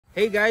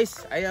Hey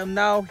guys, I am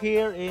now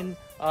here in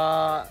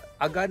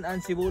Agan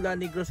and Sibulan,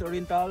 Negros,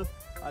 Oriental,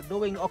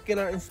 doing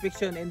ocular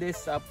inspection in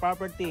this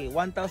property,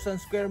 1,000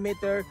 square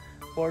meter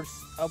for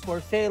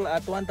sale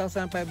at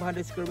 1,500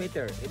 square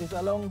meter. It is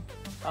along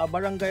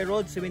Barangay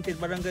Road, 17th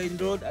Barangay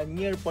Road, and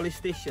near police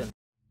station.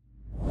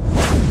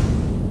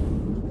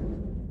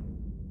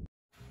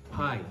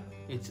 Hi,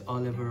 it's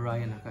Oliver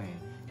Ryan Akayan.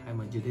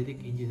 I'm a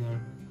genetic engineer,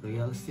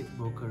 real estate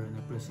broker, and a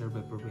appraiser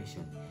by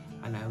profession,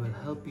 and I will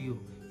help you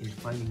in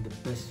finding the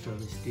best real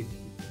estate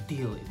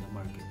deal in the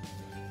market.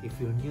 If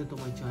you're new to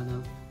my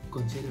channel,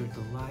 consider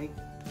to like,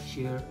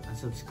 share, and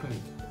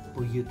subscribe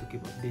for you to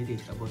keep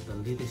updated about the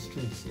latest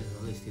trends in the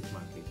real estate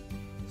market.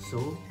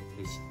 So,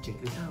 let's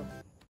check this out.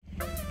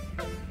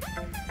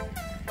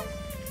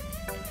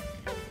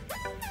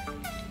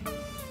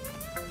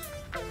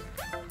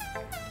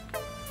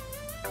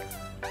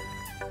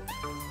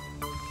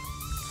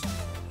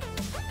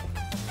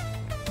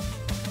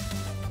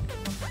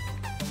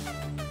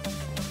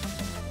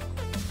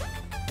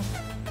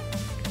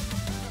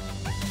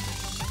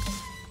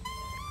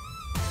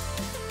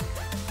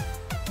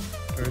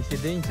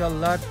 Residential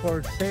lot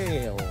for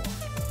sale,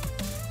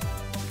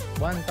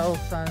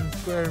 1,000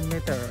 square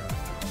meter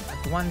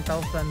at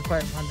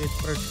 1,500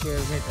 per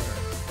square meter,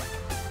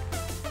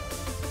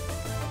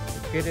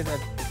 located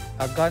at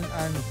Agan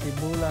and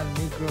Sibulan,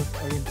 Negros,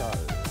 Oriental,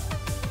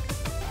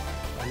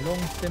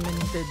 along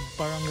cemented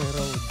Barangay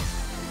Road.